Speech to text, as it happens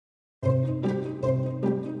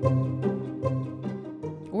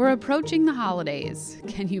We're approaching the holidays.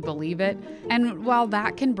 Can you believe it? And while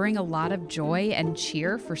that can bring a lot of joy and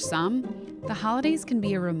cheer for some, the holidays can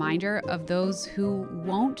be a reminder of those who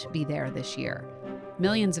won't be there this year.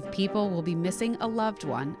 Millions of people will be missing a loved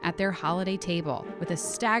one at their holiday table, with a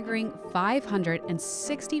staggering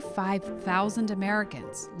 565,000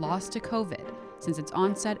 Americans lost to COVID since its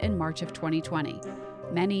onset in March of 2020.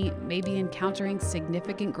 Many may be encountering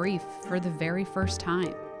significant grief for the very first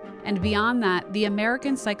time. And beyond that, the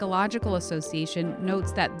American Psychological Association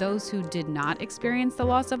notes that those who did not experience the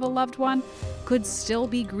loss of a loved one could still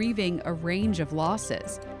be grieving a range of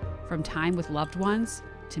losses, from time with loved ones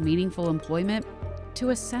to meaningful employment to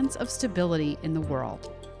a sense of stability in the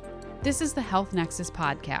world. This is the Health Nexus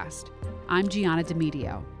podcast. I'm Gianna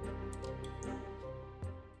Demedio.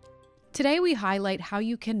 Today we highlight how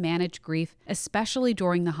you can manage grief, especially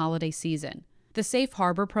during the holiday season. The Safe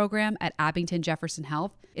Harbor program at Abington Jefferson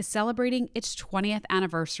Health is celebrating its 20th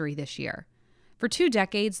anniversary this year. For 2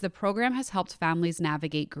 decades, the program has helped families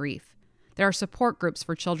navigate grief. There are support groups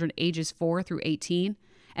for children ages 4 through 18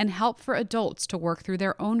 and help for adults to work through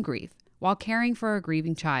their own grief while caring for a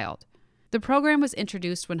grieving child. The program was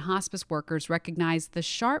introduced when hospice workers recognized the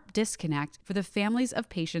sharp disconnect for the families of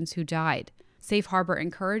patients who died. Safe Harbor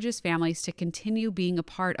encourages families to continue being a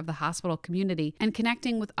part of the hospital community and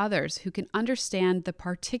connecting with others who can understand the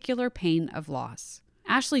particular pain of loss.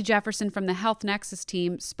 Ashley Jefferson from the Health Nexus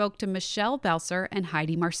team spoke to Michelle Belser and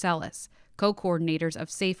Heidi Marcellus, co-coordinators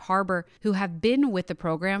of Safe Harbor, who have been with the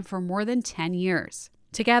program for more than 10 years.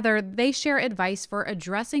 Together, they share advice for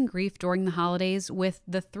addressing grief during the holidays with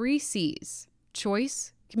the 3 C's: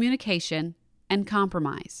 choice, communication, and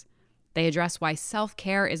compromise. They address why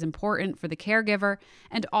self-care is important for the caregiver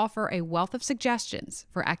and offer a wealth of suggestions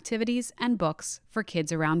for activities and books for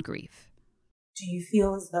kids around grief. Do you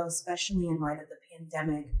feel as though, especially in light of the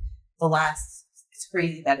pandemic, it's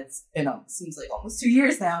crazy that it's been, seems like almost 2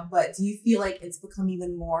 years now, but do you feel like it's become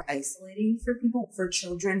even more isolating for people, for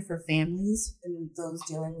children, for families, and those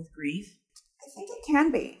dealing with grief? I think it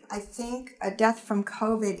can be. I think a death from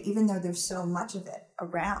COVID, even though there's so much of it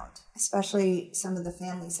around, especially some of the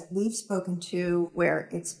families that we've spoken to where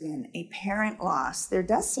it's been a parent loss, there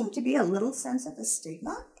does seem to be a little sense of a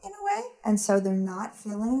stigma in a way. And so they're not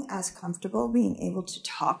feeling as comfortable being able to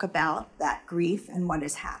talk about that grief and what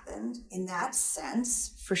has happened. In that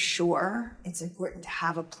sense, for sure, it's important to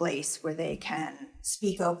have a place where they can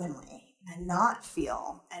speak openly and not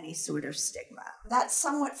feel any sort of stigma. That's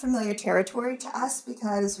somewhat familiar territory to us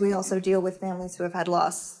because we also deal with families who have had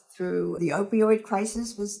loss through the opioid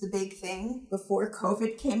crisis was the big thing before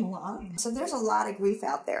COVID came along. So there's a lot of grief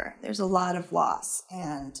out there. There's a lot of loss,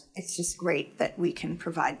 and it's just great that we can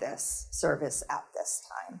provide this service at this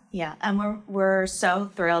time. Yeah, and we're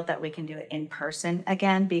so thrilled that we can do it in person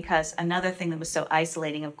again, because another thing that was so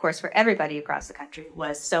isolating, of course, for everybody across the country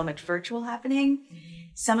was so much virtual happening. Mm-hmm.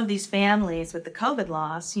 Some of these families with the COVID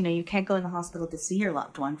loss, you can't go in the hospital to see your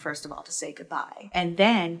loved one, first of all, to say goodbye. And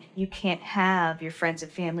then you can't have your friends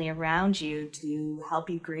and family around you to help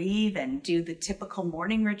you grieve and do the typical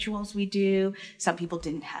mourning rituals we do. Some people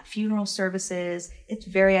didn't have funeral services. It's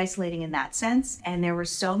very isolating in that sense. And there were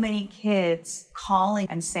so many kids calling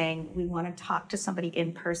and saying, we want to talk to somebody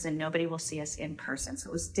in person. Nobody will see us in person. So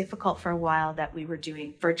it was difficult for a while that we were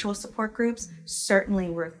doing virtual support groups. Certainly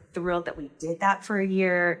we're thrilled that we did that for a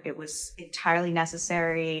year. It was entirely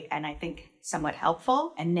necessary and I think somewhat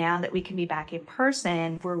helpful. And now that we can be back in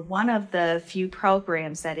person, we're one of the few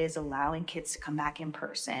programs that is allowing kids to come back in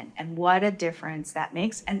person. And what a difference that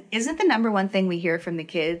makes. And isn't the number one thing we hear from the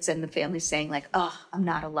kids and the families saying like, oh, I'm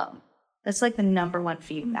not alone. That's like the number one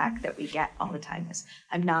feedback that we get all the time is,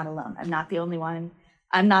 I'm not alone. I'm not the only one.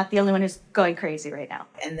 I'm not the only one who's going crazy right now.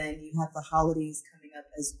 And then you have the holidays coming up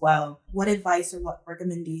as well. What advice or what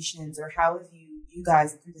recommendations or how have you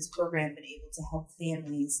guys through this program been able to help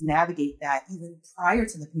families navigate that even prior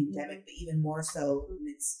to the pandemic, but even more so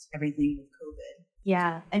amidst everything with COVID?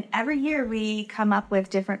 Yeah. And every year we come up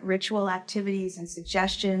with different ritual activities and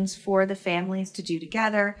suggestions for the families to do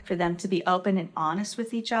together, for them to be open and honest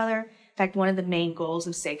with each other. In fact, one of the main goals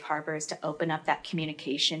of Safe Harbor is to open up that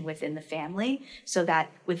communication within the family so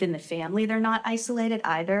that within the family, they're not isolated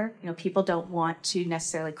either. People don't want to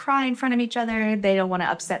necessarily cry in front of each other. They don't want to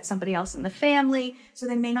upset somebody else in the family. So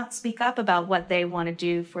they may not speak up about what they want to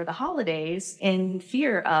do for the holidays in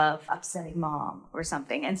fear of upsetting mom or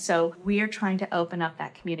something. And so we are trying to open up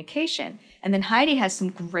that communication. And then Heidi has some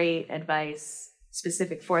great advice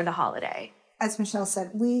specific for the holiday. As Michelle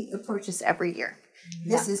said, we approach this every year.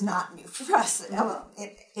 This is not new for us.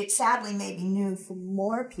 It sadly may be new for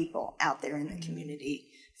more people out there in the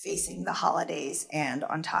community facing the holidays and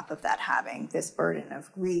on top of that having this burden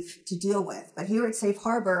of grief to deal with. But here at Safe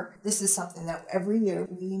Harbor, this is something that every year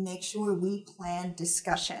we make sure we plan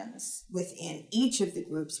discussions within each of the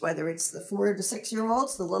groups, whether it's the 4 to 6 year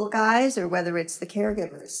olds, the little guys, or whether it's the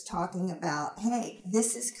caregivers, talking about, hey,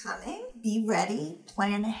 this is coming, be ready,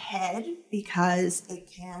 plan ahead, because it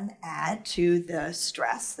can add to the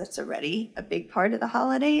stress that's already a big part of the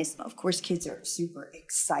holidays. Of course, kids are super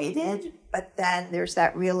excited, but then there's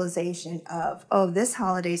that realization of, oh, this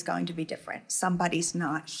holiday is going to be different. Somebody's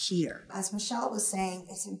not here. As Michelle was saying,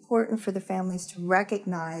 it's important for the families to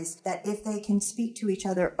recognize that if they can speak to each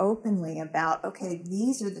other openly about, okay,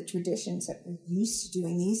 these are the traditions that we're used to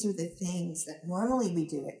doing. These are the things that normally we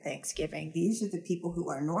do at Thanksgiving. These are the people who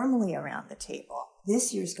are normally around the table.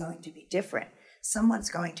 This year's going to be different. Someone's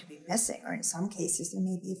going to be missing, or in some cases, there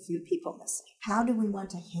may be a few people missing. How do we want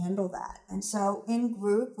to handle that? And so in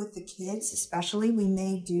group with the kids, especially, we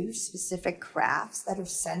may do specific crafts that are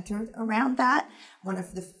centered around that. One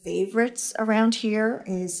of the favorites around here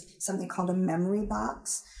is something called a memory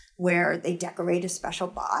box, where they decorate a special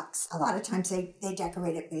box. A lot of times they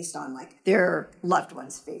decorate it based on like their loved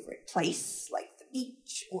one's favorite place, like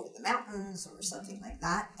beach or the mountains or something like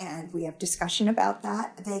that, and we have discussion about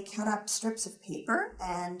that. They cut up strips of paper,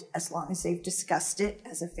 and as long as they've discussed it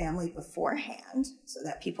as a family beforehand so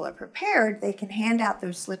that people are prepared, they can hand out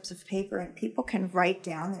those slips of paper and people can write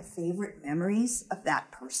down their favorite memories of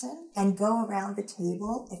that person and go around the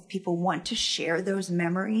table. If people want to share those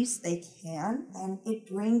memories, they can, and it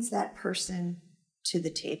brings that person to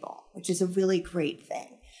the table, which is a really great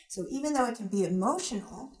thing. So even though it can be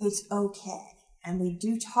emotional, it's okay. And we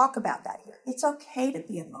do talk about that here. It's okay to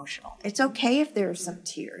be emotional. It's okay if there are some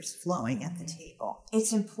tears flowing at the table.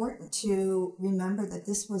 It's important to remember that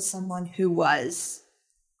this was someone who was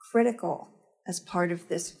critical as part of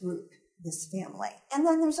this group, this family. And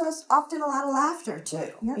then there's often a lot of laughter too.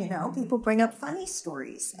 Yep. You know, people bring up funny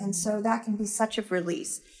stories. And so that can be such a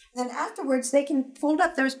release. Then afterwards, they can fold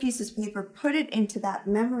up those pieces of paper, put it into that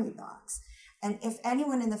memory box. And if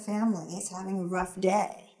anyone in the family is having a rough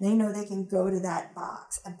day, they know they can go to that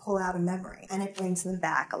box and pull out a memory, and it brings them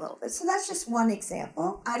back a little bit. So that's just one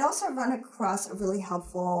example. I'd also run across a really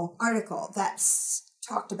helpful article that's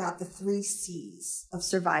talked about the 3 C's of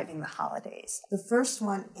surviving the holidays. The first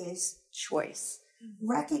one is choice.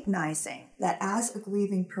 Recognizing that as a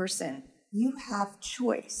grieving person, you have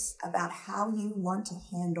choice about how you want to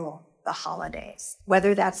handle the holidays,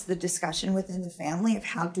 whether that's the discussion within the family of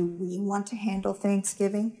how do we want to handle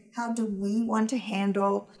Thanksgiving, how do we want to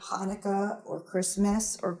handle Hanukkah or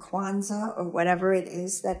Christmas or Kwanzaa or whatever it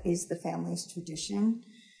is that is the family's tradition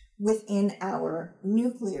within our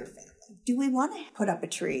nuclear family. Do we want to put up a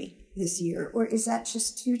tree this year, or is that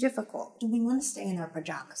just too difficult? Do we want to stay in our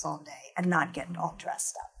pajamas all day and not get all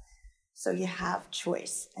dressed up? So you have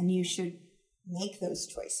choice, and you should make those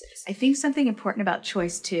choices. I think something important about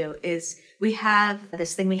choice too is we have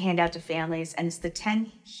this thing we hand out to families, and it's the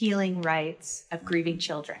 10 healing rights of grieving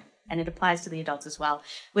children. And it applies to the adults as well,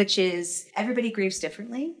 which is everybody grieves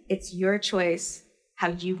differently. It's your choice how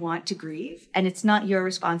you want to grieve. And it's not your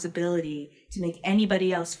responsibility to make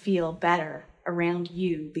anybody else feel better around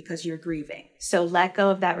you because you're grieving. So let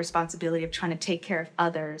go of that responsibility of trying to take care of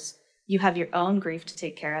others. You have your own grief to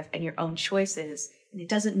take care of and your own choices. And it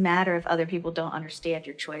doesn't matter if other people don't understand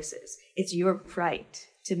your choices. It's your right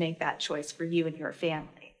to make that choice for you and your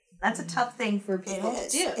family. That's a tough thing for people to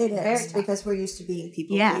do. It is, because we're used to being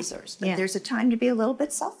people pleasers. But there's a time to be a little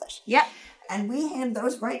bit selfish. Yeah. And we hand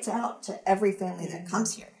those rights out to every family that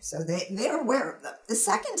comes here. So they're aware of them. The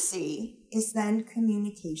second C is then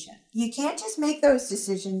communication. You can't just make those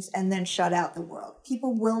decisions and then shut out the world.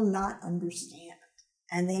 People will not understand.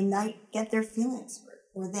 And they might get their feelings hurt.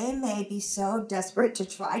 Or they may be so desperate to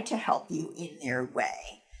try to help you in their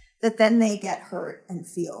way that then they get hurt and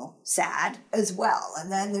feel sad as well.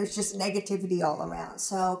 And then there's just negativity all around.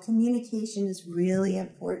 So communication is really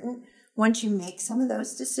important. Once you make some of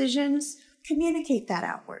those decisions, communicate that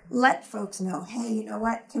outward. Let folks know, hey, you know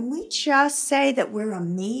what? Can we just say that we're a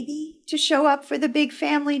maybe to show up for the big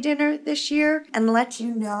family dinner this year and let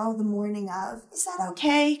you know the morning of? Is that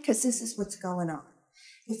okay? Because this is what's going on.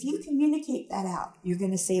 If you communicate that out, you're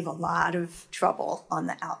going to save a lot of trouble on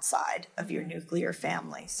the outside of your nuclear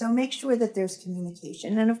family. So make sure that there's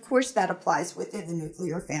communication. And of course, that applies within the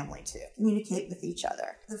nuclear family too. Communicate with each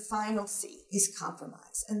other. The final C is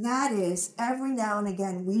compromise. And that is, every now and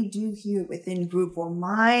again, we do hear within group, well,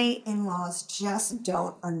 my in-laws just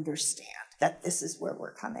don't understand that this is where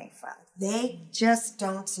we're coming from. They just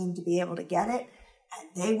don't seem to be able to get it.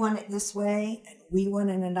 And they want it this way, and we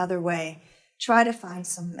want it another way. Try to find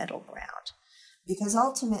some middle ground. Because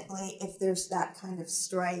ultimately, if there's that kind of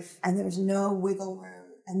strife and there's no wiggle room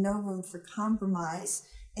and no room for compromise,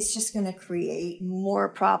 it's just going to create more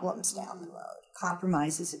problems down the road.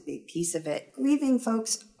 Compromise is a big piece of it. Grieving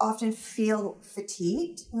folks often feel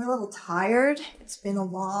fatigued. We're a little tired. It's been a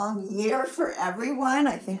long year for everyone.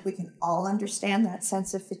 I think we can all understand that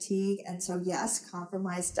sense of fatigue. And so, yes,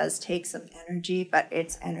 compromise does take some energy, but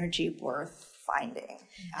it's energy worth finding.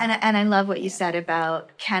 And I love what you said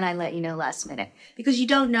about, can I let you know last minute? Because you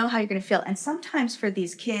don't know how you're going to feel. And sometimes for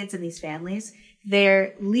these kids and these families,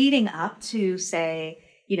 they're leading up to, say,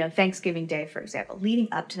 Thanksgiving Day, for example, leading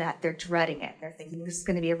up to that, they're dreading it. They're thinking this is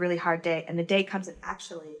going to be a really hard day. And the day comes and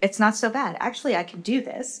actually, it's not so bad. Actually, I can do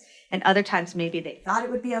this. And other times maybe they thought it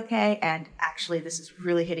would be okay. And actually, this is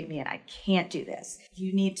really hitting me and I can't do this.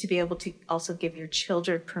 You need to be able to also give your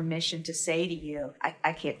children permission to say to you,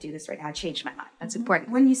 I can't do this right now. I changed my mind. That's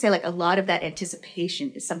important. When you say like a lot of that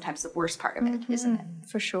anticipation is sometimes the worst part of it, isn't it?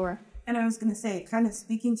 For sure. And I was going to say, kind of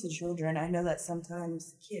speaking to children, I know that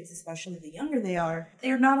sometimes kids, especially the younger they are,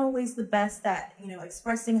 they're not always the best at,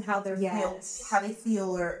 expressing how they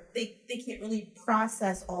feel, or they can't really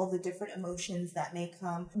process all the different emotions that may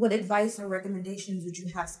come. What advice or recommendations would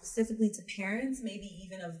you have specifically to parents, maybe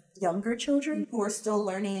even of younger children who are still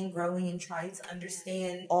learning and growing and trying to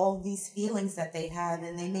understand all these feelings that they have,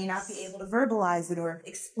 and they may not be able to verbalize it or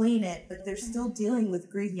explain it, but they're still dealing with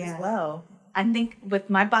grief as well? I think with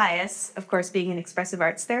my bias, of course, being an expressive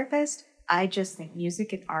arts therapist, I just think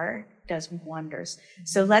music and art does wonders.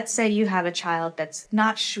 So let's say you have a child that's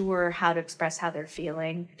not sure how to express how they're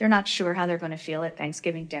feeling. They're not sure how they're going to feel at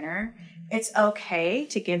Thanksgiving dinner. It's okay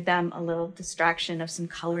to give them a little distraction of some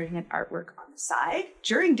coloring and artwork on the side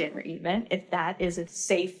during dinner, even if that is a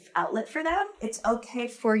safe outlet for them. It's okay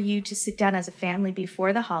for you to sit down as a family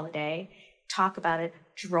before the holiday, talk about it,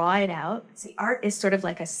 draw it out. See, art is sort of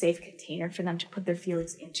like a safe container for them to put their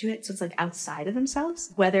feelings into it. So it's like outside of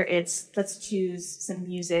themselves. Whether it's, let's choose some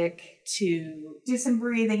music to do some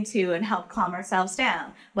breathing to and help calm ourselves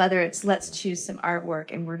down. Whether it's, let's choose some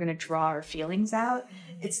artwork and we're going to draw our feelings out.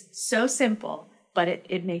 It's so simple, but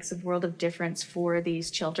it makes a world of difference for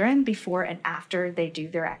these children before and after they do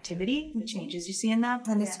their activity, the changes you see in them.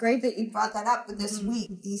 And it's great that you brought that up with this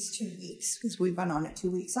week, these 2 weeks, because we've been on a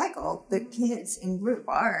 2-week cycle. The kids in group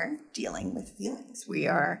are dealing with feelings. We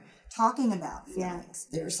are talking about feelings.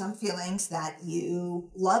 There are some feelings that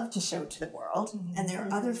you love to show to the world, and there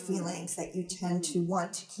are other feelings that you tend to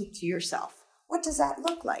want to keep to yourself. What does that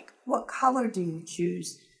look like? What color do you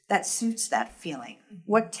choose that suits that feeling?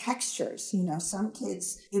 What textures? Some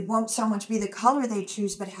kids, it won't so much be the color they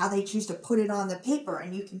choose, but how they choose to put it on the paper.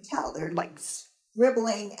 And you can tell they're like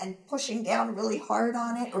scribbling and pushing down really hard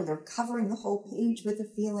on it, or they're covering the whole page with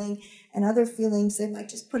a feeling. And other feelings, they might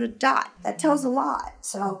just put a dot. That tells a lot.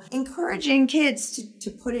 So encouraging kids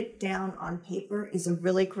to put it down on paper is a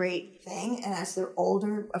really great thing. And as they're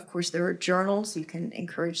older, of course, there are journals. You can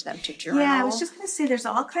encourage them to journal. Yeah, I was just going to say there's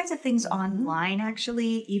all kinds of things online,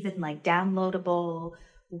 actually, even like downloadable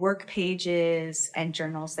work pages and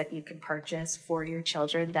journals that you can purchase for your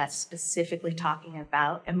children that's specifically talking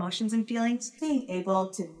about emotions and feelings. Being able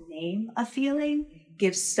to name a feeling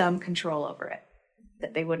gives some control over it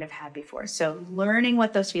that they wouldn't have had before. So learning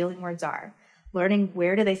what those feeling words are, learning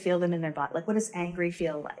where do they feel them in their body. Like, what does angry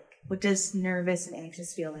feel like? What does nervous and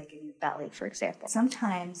anxious feel like in your belly, for example?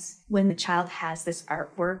 Sometimes when the child has this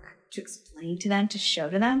artwork to explain to them, to show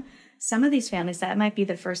to them, some of these families, that might be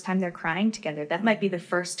the first time they're crying together. That might be the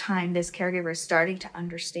first time this caregiver is starting to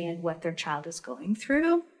understand what their child is going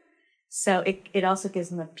through. So it also gives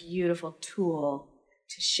them a beautiful tool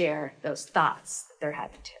to share those thoughts that they're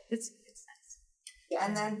having too. It's nice.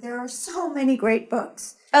 And then there are so many great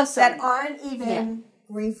books that aren't even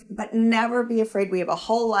grief, but never be afraid. We have a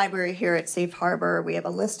whole library here at Safe Harbor. We have a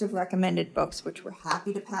list of recommended books, which we're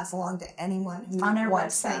happy to pass along to anyone who on our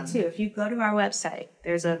wants website them. too. If you go to our website,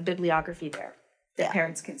 there's a bibliography there that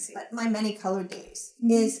parents can see. But My Many Colored Days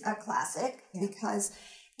is a classic because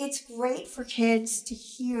it's great for kids to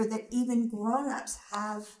hear that even grown-ups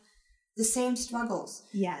have the same struggles.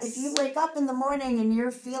 Yes. If you wake up in the morning and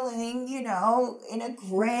you're feeling, in a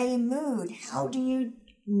gray mood, how do you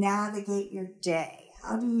navigate your day?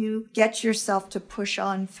 How do you get yourself to push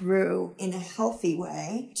on through in a healthy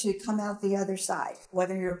way to come out the other side?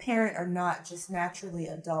 Whether you're a parent or not, just naturally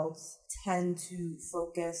adults tend to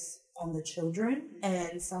focus on the children,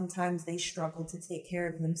 and sometimes they struggle to take care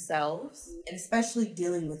of themselves. And especially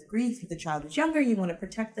dealing with grief, if the child is younger, you want to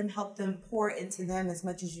protect them, help them, pour into them as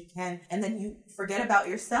much as you can, and then you forget about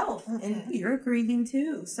yourself and you're grieving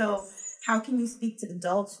too. So How can you speak to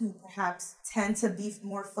adults who perhaps tend to be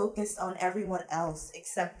more focused on everyone else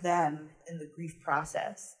except them in the grief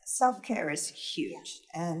process? Self-care is huge,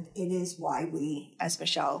 and it is why we, as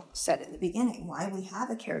Michelle said in the beginning, why we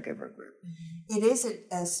have a caregiver group. Mm-hmm. It is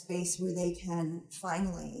a space where they can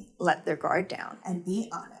finally let their guard down and be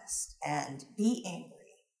honest and be angry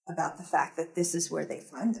about the fact that this is where they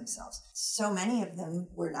find themselves. So many of them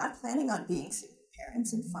were not planning on being single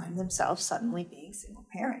parents and find themselves suddenly being single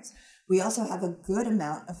parents. We also have a good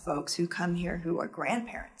amount of folks who come here who are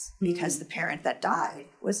grandparents because the parent that died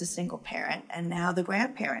was a single parent, and now the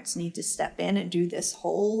grandparents need to step in and do this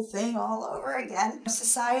whole thing all over again.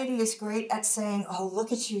 Society is great at saying, oh,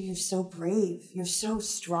 look at you, you're so brave, you're so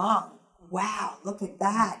strong. Wow, look at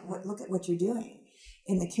that, look at what you're doing.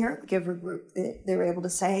 In the caregiver group, they're able to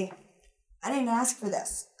say, I didn't ask for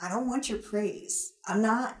this. I don't want your praise. I'm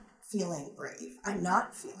not feeling brave. I'm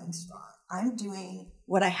not feeling strong. I'm doing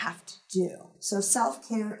what I have to do. So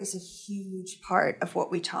self-care is a huge part of what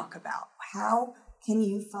we talk about. How can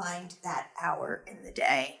you find that hour in the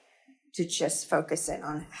day to just focus in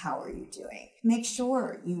on how are you doing? Make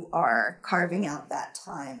sure you are carving out that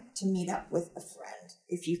time to meet up with a friend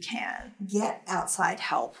if you can. Get outside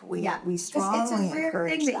help. We strongly it's a rare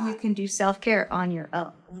encourage thing that you can do self-care on your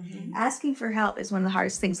own. Mm-hmm. Asking for help is one of the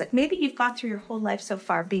hardest things. Like maybe you've got through your whole life so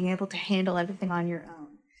far being able to handle everything on your own.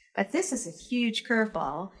 But this is a huge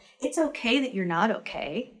curveball. It's okay that you're not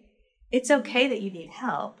okay. It's okay that you need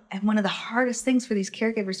help. And one of the hardest things for these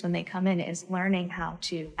caregivers when they come in is learning how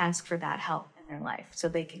to ask for that help in their life so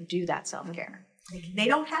they can do that self-care. They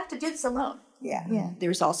don't have to do this alone. Yeah.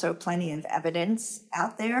 There's also plenty of evidence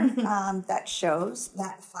out there that shows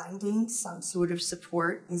that finding some sort of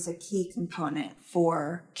support is a key component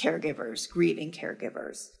for caregivers, grieving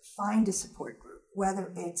caregivers. Find a support group,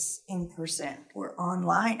 whether it's in person or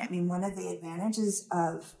online. I mean, one of the advantages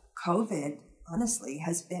of COVID, honestly,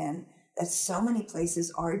 has been that so many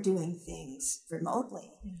places are doing things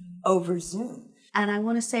remotely over Zoom. And I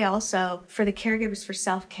want to say also, for the caregivers for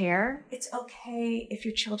self-care, it's okay if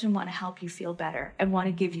your children want to help you feel better and want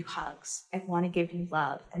to give you hugs and want to give you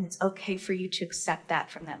love. And it's okay for you to accept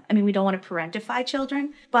that from them. I mean, we don't want to parentify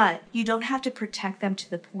children, but you don't have to protect them to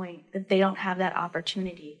the point that they don't have that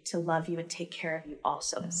opportunity to love you and take care of you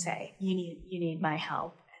also and say, you need my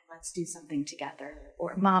help and let's do something together.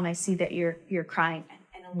 Or, Mom, I see that you're crying,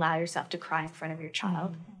 and allow yourself to cry in front of your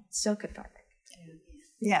child. It's so cathartic.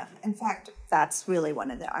 Yeah, in fact, that's really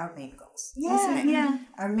one of our main goals. Yeah.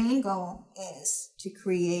 Our main goal is to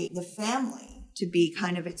create the family to be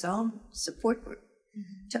kind of its own support group,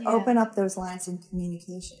 to open up those lines in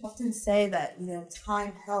communication. I often say that,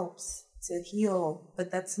 time helps to heal,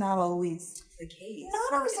 but that's not always the case.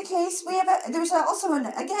 Not always the case. There's also,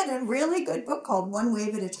 a really good book called One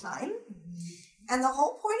Wave at a Time. And the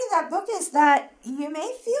whole point of that book is that you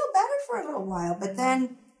may feel better for a little while, but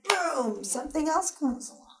then boom, something else comes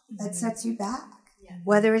along that sets you back. Yeah.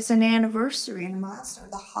 Whether it's an anniversary and a milestone,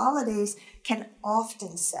 the holidays can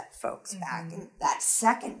often set folks back in that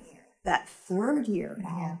second year, that third year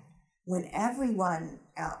now, when everyone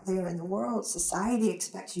out there in the world, society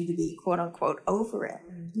expects you to be quote unquote over it.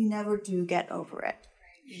 You never do get over it.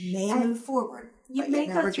 You may move forward. You may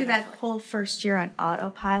go through that whole first year on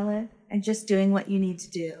autopilot and just doing what you need to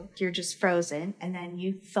do. You're just frozen, and then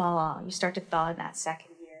you start to thaw in that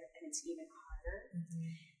second year, and it's even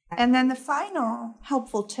harder. And then the final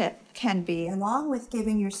helpful tip can be, along with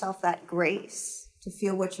giving yourself that grace to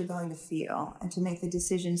feel what you're going to feel and to make the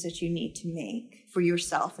decisions that you need to make for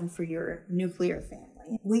yourself and for your nuclear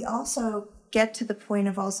family, we also get to the point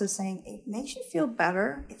of also saying it makes you feel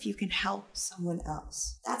better if you can help someone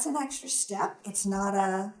else. That's an extra step. It's not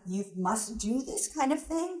a you must do this kind of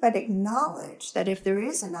thing, but acknowledge that if there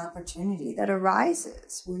is an opportunity that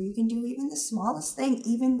arises where you can do even the smallest thing,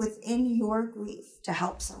 even within your grief, to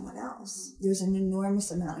help someone else, there's an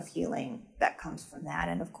enormous amount of healing that comes from that.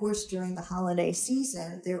 And of course, during the holiday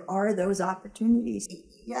season, there are those opportunities.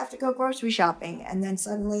 You have to go grocery shopping, and then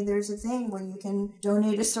suddenly there's a thing where you can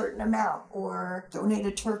donate a certain amount or donate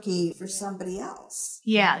a turkey for somebody else.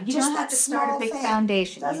 Yeah, you don't have to start a big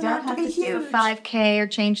foundation. You don't have to do a 5K or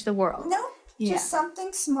change the world. No, just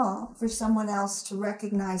something small for someone else to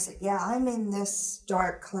recognize that, I'm in this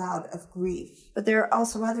dark cloud of grief, but there are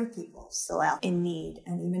also other people still out in need.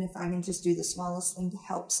 And even if I can just do the smallest thing to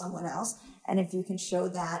help someone else, and if you can show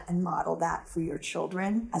that and model that for your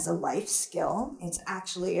children as a life skill, it's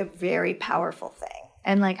actually a very powerful thing.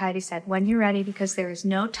 And like Heidi said, when you're ready, because there is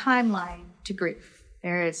no timeline to grief.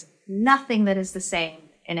 There is nothing that is the same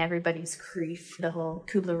in everybody's grief, the whole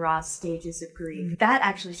Kubler-Ross stages of grief. That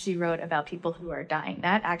actually she wrote about people who are dying.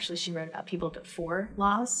 That actually she wrote about people before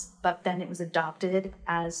loss, but then it was adopted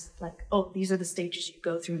as like, oh, these are the stages you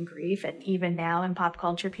go through in grief. And even now in pop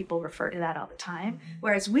culture, people refer to that all the time.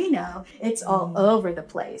 Whereas we know it's all over the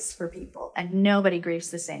place for people and nobody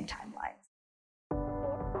grieves the same timeline.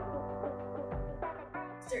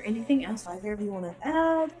 Is there anything else either of you want to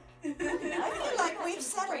add? I feel like we've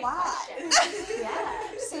said a lot. Yeah.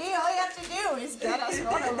 See, all you have to do is get us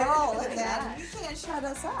on a roll, and then you can't shut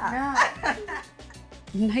us up.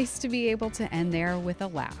 Nice to be able to end there with a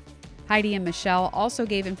laugh. Heidi and Michelle also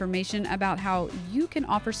gave information about how you can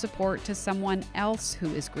offer support to someone else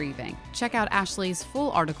who is grieving. Check out Ashley's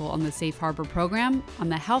full article on the Safe Harbor program on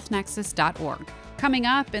thehealthnexus.org. Coming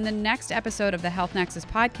up in the next episode of the Health Nexus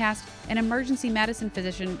podcast, an emergency medicine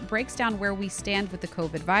physician breaks down where we stand with the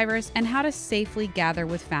COVID virus and how to safely gather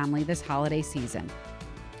with family this holiday season.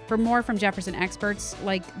 For more from Jefferson experts,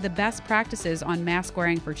 like the best practices on mask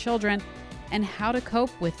wearing for children and how to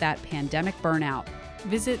cope with that pandemic burnout,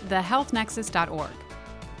 visit thehealthnexus.org.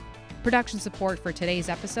 Production support for today's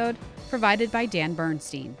episode provided by Dan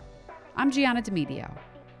Bernstein. I'm Gianna Demedio.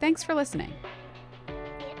 Thanks for listening.